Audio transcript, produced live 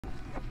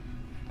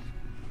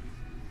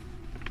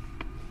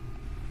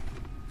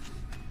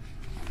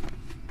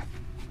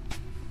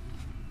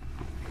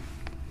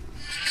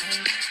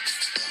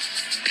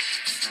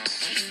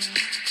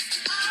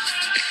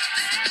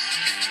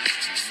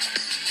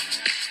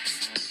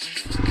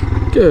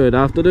Good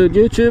afternoon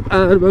YouTube,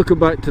 and welcome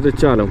back to the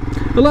channel.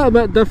 A little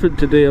bit different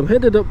today. I'm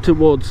headed up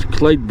towards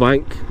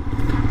Clydebank,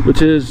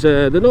 which is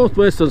the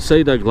northwestern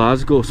side of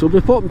Glasgow, so we'll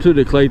be popping through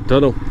the Clyde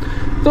Tunnel.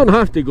 Don't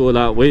have to go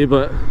that way,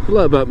 but a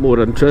little bit more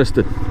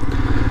interesting.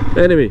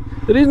 Anyway,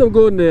 the reason I'm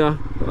going there,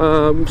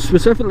 I'm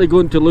specifically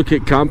going to look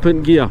at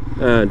camping gear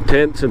and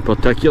tents in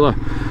particular.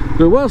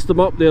 But whilst I'm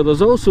up there,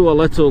 there's also a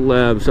little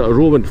sort of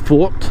Roman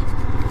fort.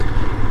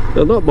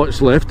 There's not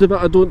much left of it,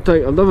 I don't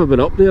think. I've never been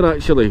up there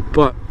actually,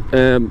 but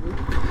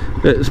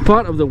it's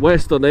part of the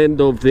western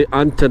end of the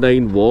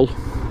Antonine Wall,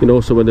 you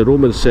know, so when the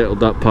Romans settled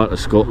that part of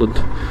Scotland.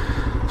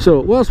 So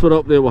whilst we're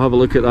up there, we'll have a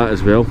look at that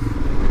as well.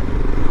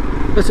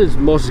 This is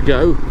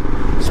Moscow,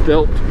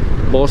 spelt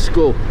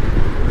Moscow.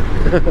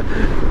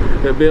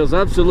 It bears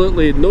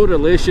absolutely no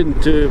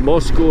relation to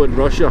Moscow in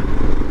Russia.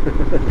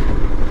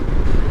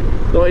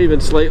 Not even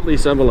slightly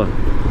similar.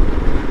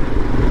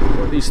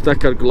 Got these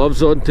thicker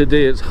gloves on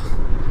today. It's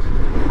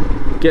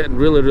getting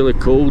really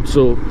cold,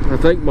 so I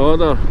think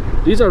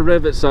these are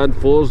Revit sand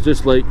floors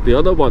just like the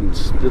other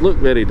ones. They look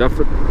very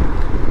different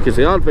because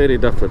they are very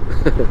different.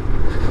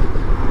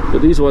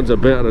 But these ones are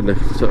better in the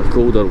sort of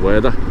colder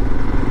weather.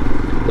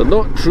 They're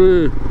not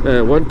true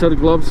winter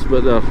gloves,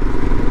 but they're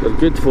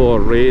good for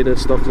rain and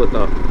stuff like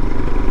that.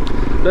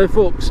 Now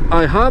folks,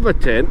 I have a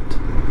tent,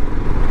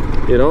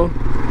 you know,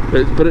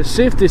 but it's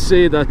safe to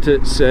say that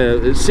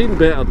it's seen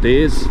better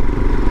days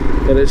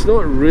and it's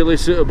not really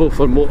suitable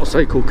for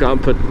motorcycle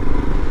camping.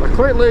 I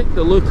quite like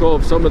the look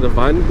of some of the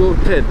Van Gogh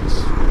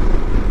tents.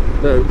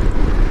 Now,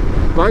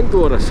 Van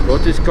Gogh are a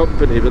Scottish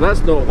company, but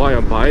that's not why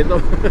I'm buying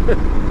them.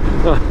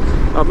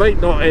 I might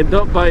not end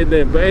up buying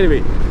them, but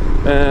anyway,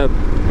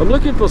 I'm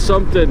looking for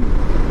something,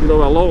 you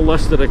know, a long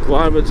list of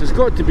requirements. It's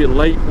got to be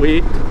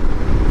lightweight,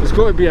 it's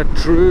got to be a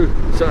true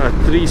sort of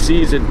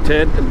 3-season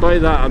tent, and by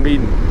that I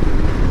mean,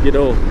 you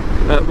know,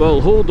 it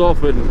will hold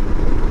off in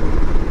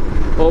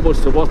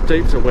almost the worst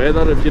types of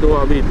weather, if you know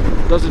what I mean.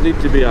 It doesn't need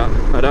to be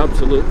an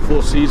absolute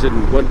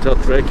 4-season winter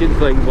trekking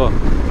thing, but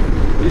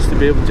it needs to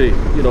be able to,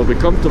 you know, be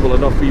comfortable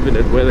enough even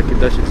in weather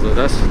conditions like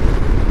this.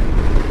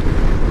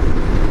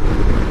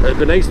 It'd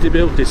be nice to be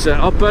able to sit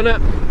up in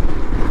it.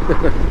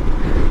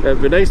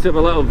 It'd be nice to have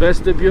a little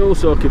vestibule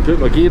so I can put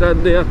my gear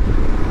in there,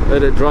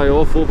 let it dry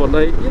off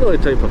overnight, you know, the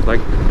type of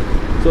thing.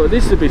 So it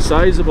needs to be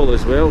sizable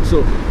as well,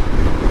 so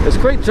it's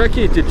quite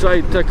tricky to try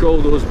and tick all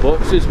those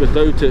boxes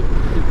without it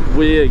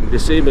weighing the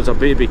same as a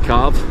baby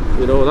calf,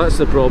 you know, that's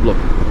the problem.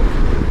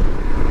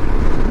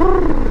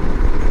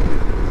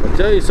 I'll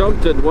tell you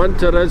something,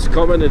 winter is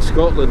coming in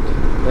Scotland,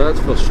 that's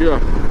for sure.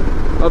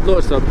 I've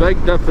noticed a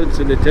big difference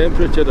in the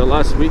temperature the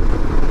last week.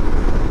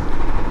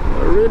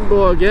 A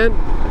rainbow again.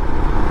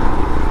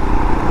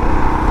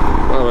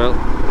 Oh well,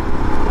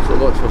 so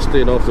much for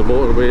staying off the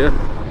motorway,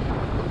 eh?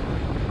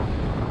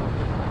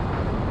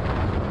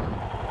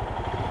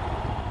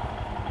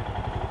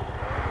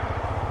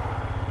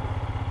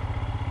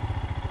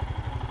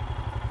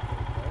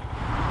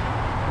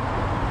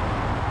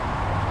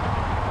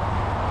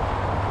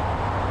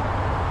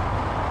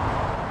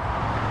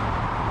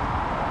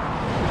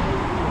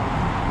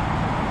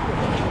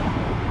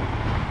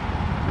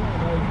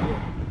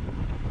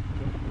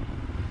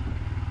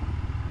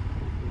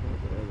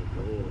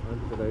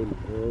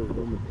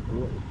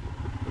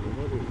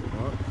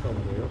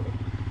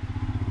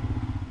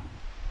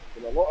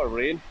 Been a lot of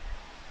rain,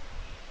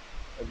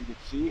 as you can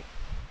see,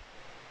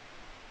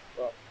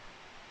 but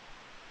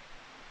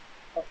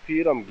up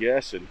here I'm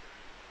guessing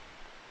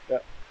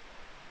that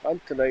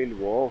Antonine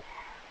Wall,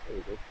 there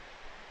we go,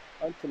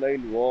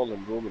 Antonine Wall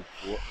and Roman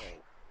Fort.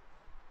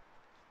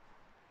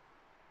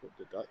 What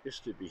did that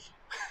used to be?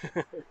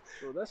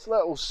 So this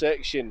little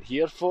section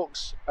here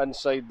folks,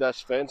 inside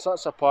this fence,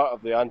 that's a part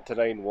of the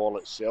Antonine Wall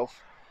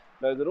itself.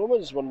 Now the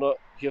Romans were not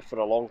here for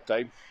a long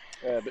time,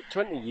 but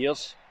 20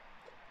 years.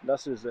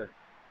 This is the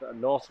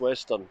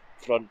northwestern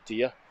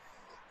frontier.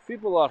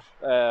 People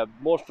are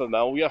more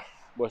familiar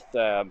with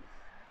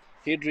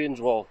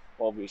Hadrian's Wall,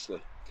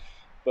 obviously,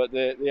 but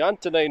the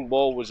Antonine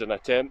Wall was an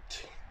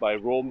attempt by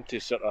Rome to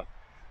sort of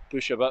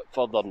push a bit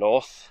further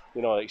north,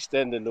 you know,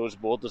 extending those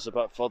borders a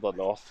bit further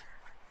north.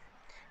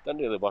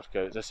 Didn't really work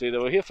out. As I say, they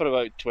were here for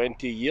about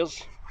 20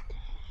 years.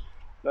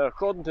 Now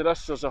according to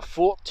this, there's a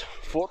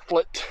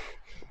fortlet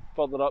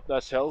further up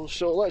this hill,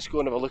 so let's go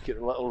and have a look at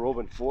the little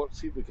Roman fort,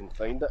 see if we can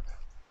find it.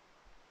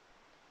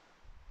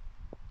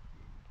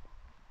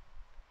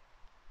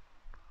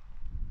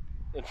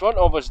 In front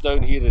of us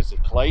down here is the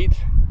Clyde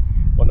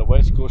on the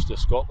west coast of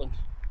Scotland.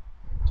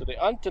 So the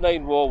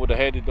Antonine Wall would have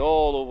headed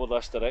all over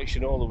this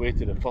direction, all the way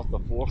to the Firth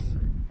of Forth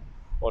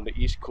on the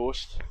east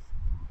coast.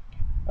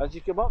 As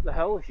you come up the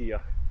hill here,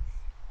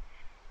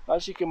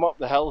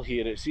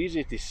 it's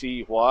easy to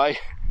see why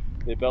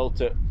they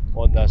built it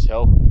on this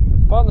hill.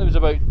 Apparently there was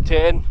about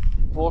 10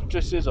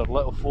 fortresses or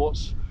little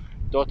forts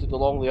dotted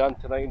along the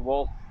Antonine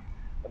Wall,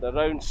 and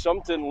around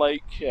something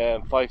like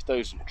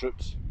 5,000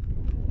 troops.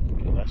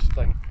 Look at this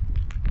thing.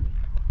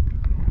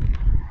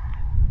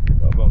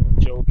 Got a bit of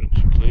a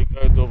children's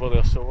playground over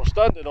there, so we're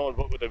standing on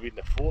what would have been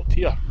the fort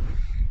here.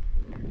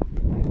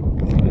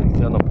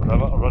 Internal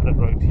perimeter. running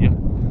round here.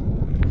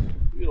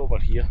 We're over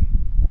here.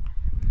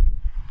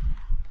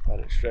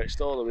 And it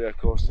stretched all the way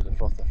across to the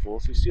Firth of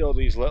Forth. You see all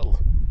these little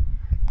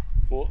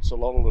forts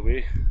along the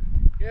way.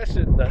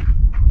 Guessing that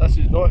this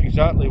is not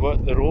exactly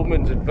what the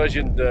Romans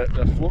envisioned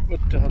the fort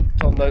would turn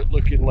out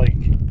looking like.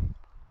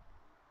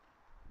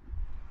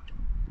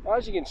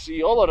 As you can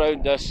see, all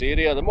around this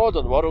area, the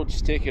modern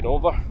world's taken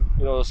over.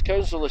 You know, there's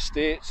council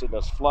estates and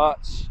there's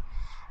flats.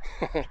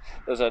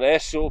 There's an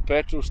Esso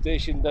petrol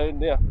station down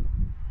there.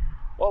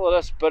 All of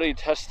this buried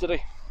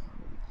history.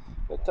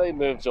 But time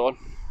moves on.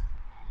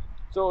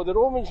 So the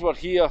Romans were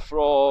here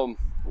from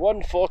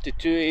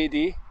 142 AD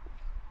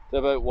to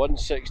about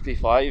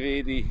 165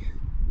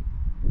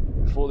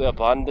 AD before they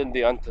abandoned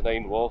the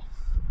Antonine Wall.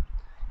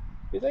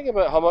 You think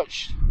about how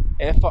much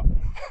effort,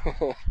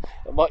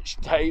 how much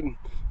time,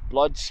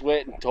 blood,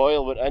 sweat and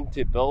toil went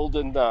into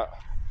building that,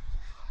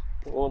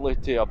 only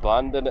to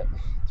abandon it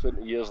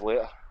 20 years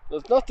later.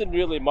 There's nothing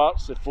really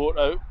marks the fort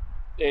out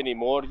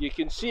anymore. You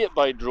can see it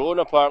by drone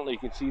apparently, you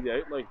can see the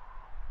outline.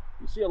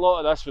 You see a lot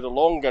of this with the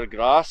longer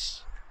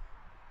grass.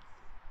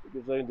 It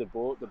goes round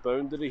the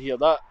boundary here.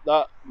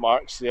 That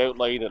marks the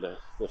outline of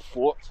the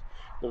fort.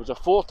 There was a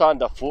fort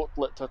and a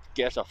fortlet. I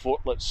guess a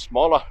fortlet's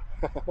smaller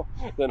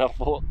than a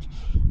fort,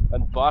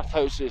 and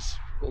bathhouses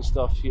and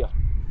stuff here.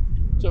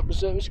 So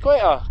it was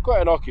quite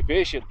an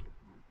occupation.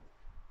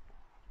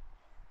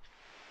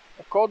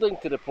 According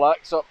to the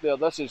plaques up there,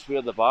 this is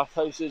where the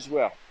bathhouses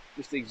were.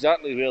 Just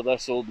exactly where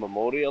this old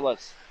memorial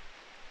is.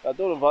 I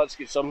don't know if that's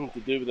got something to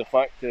do with the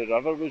fact the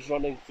river was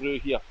running through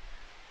here.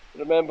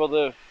 Remember,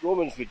 the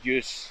Romans would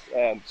use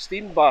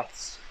steam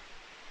baths,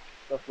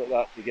 stuff like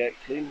that, to get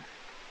clean.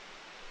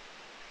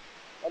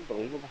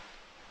 Unbelievable.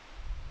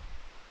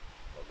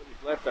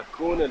 Somebody's left a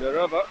cone in the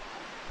river.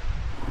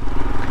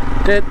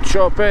 Tent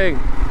shopping!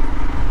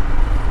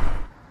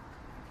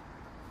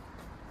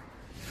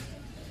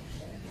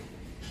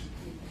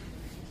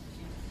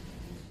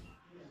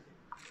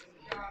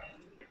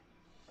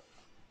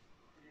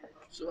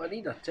 So I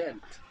need a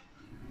tent.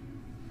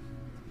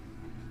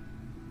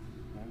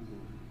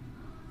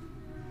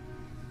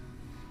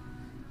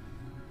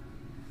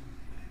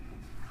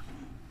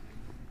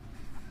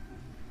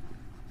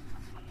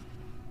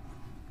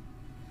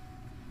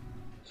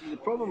 See, the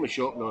problem with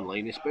shopping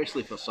online,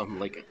 especially for something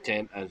like a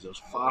tent, is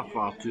there's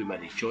far too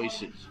many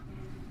choices.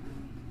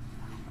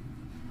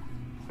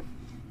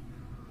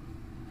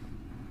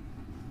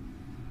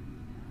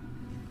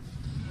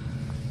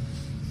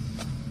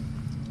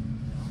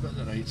 Got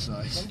the right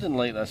size. Something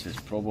like this is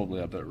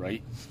probably a bit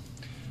right.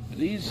 But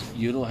these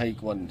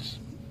Eurohike ones,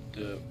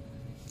 the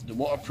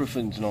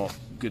waterproofing's not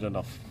good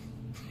enough,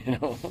 you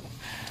know.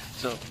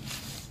 So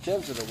in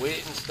terms of the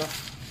weight and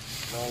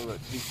stuff, now about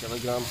 3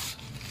 kilograms.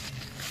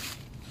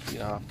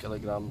 3.5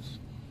 kilograms,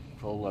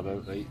 probably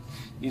about right.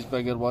 These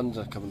bigger ones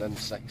are coming in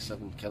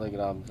 6-7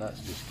 kilograms. That's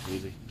just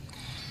crazy.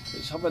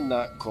 It's having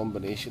that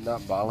combination,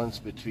 that balance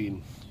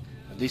between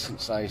a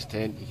decent sized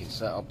tent you can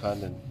set up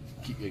in and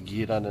keep your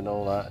gear in and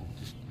all that, and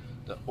just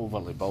the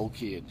overly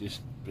bulky, it's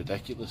just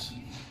ridiculous.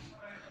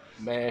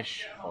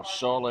 Mesh or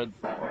solid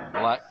or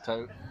blacked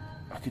out.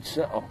 I could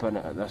sit up in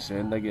it at this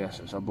end, I guess.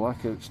 It's a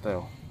blackout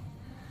style,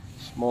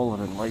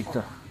 smaller and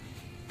lighter.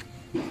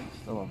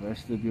 Still a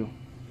vestibule.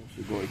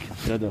 You've got to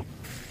consider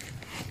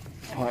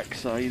pack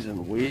size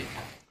and weight.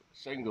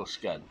 Single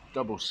skin,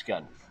 double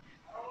skin,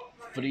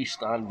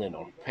 freestanding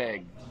or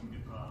pegged.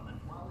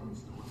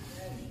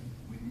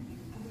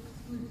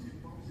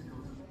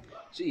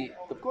 See,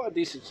 they've got a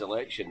decent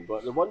selection,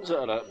 but the ones that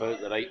are about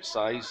the right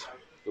size,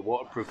 the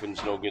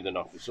waterproofing's not good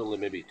enough. It's only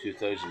maybe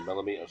 2000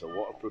 millimetres of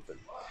waterproofing.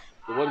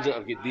 The ones that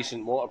have got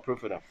decent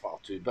waterproofing are far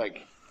too big,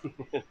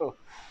 you know,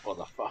 or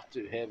they're far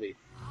too heavy.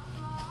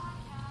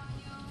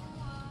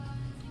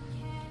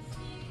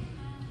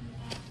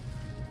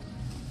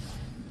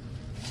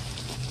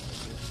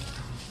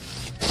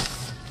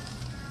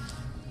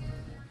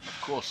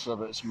 Of course, if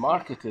it's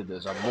marketed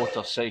as a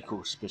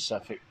motorcycle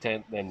specific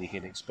tent, then you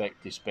can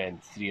expect to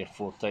spend 3 or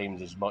 4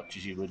 times as much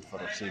as you would for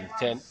the same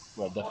tent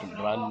with a different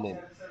brand name.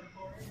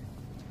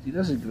 See,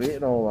 this is great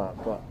and all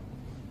that, but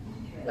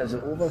is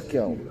it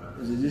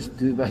overkill? Is it just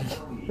too big?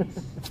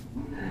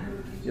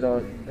 You know,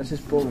 this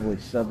is probably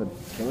 7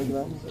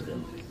 kilograms,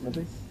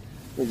 maybe.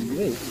 It's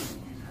great.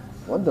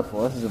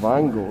 Wonderful. This is a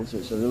Vango, so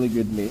it's a really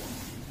good mate.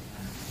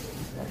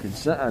 I can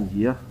sit in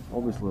here.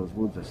 Obviously there's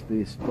loads of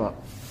space, but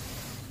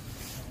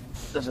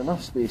there's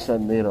enough space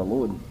in there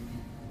alone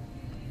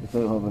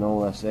without having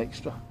all this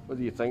extra. What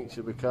do you think?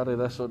 Should we carry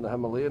this on the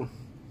Himalayan?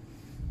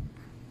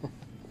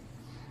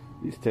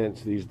 These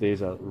tents these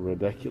days are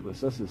ridiculous.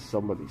 This is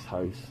somebody's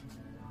house.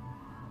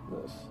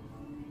 This,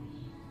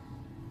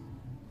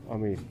 I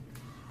mean,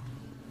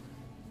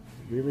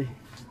 really?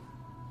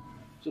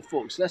 So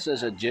folks, this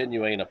is a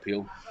genuine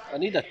appeal. I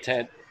need a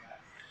tent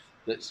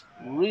that's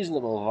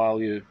reasonable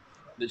value,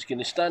 that's going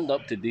to stand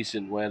up to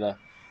decent weather,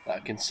 that I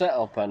can sit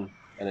up in,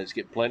 and it's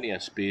got plenty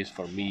of space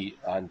for me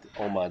and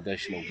all my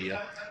additional gear.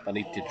 I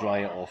need to dry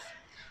it off.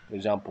 For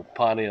example,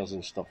 panniers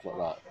and stuff like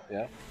that,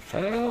 yeah?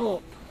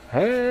 Help!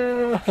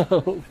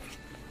 Help!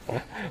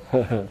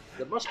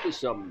 There must be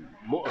some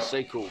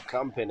motorcycle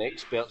camping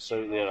experts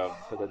out there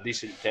with a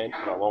decent tent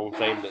for a long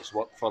time that's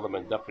worked for them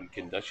in different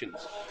conditions.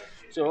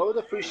 So I would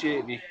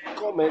appreciate if you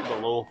comment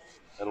below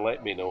and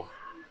let me know.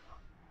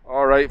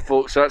 Alright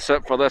folks, that's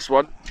it for this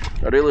one.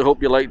 I really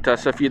hope you liked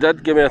this. If you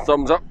did, give me a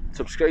thumbs up,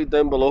 subscribe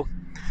down below.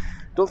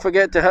 Don't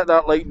forget to hit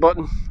that like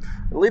button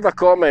and leave a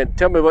comment.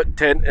 Tell me what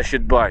tent I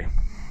should buy.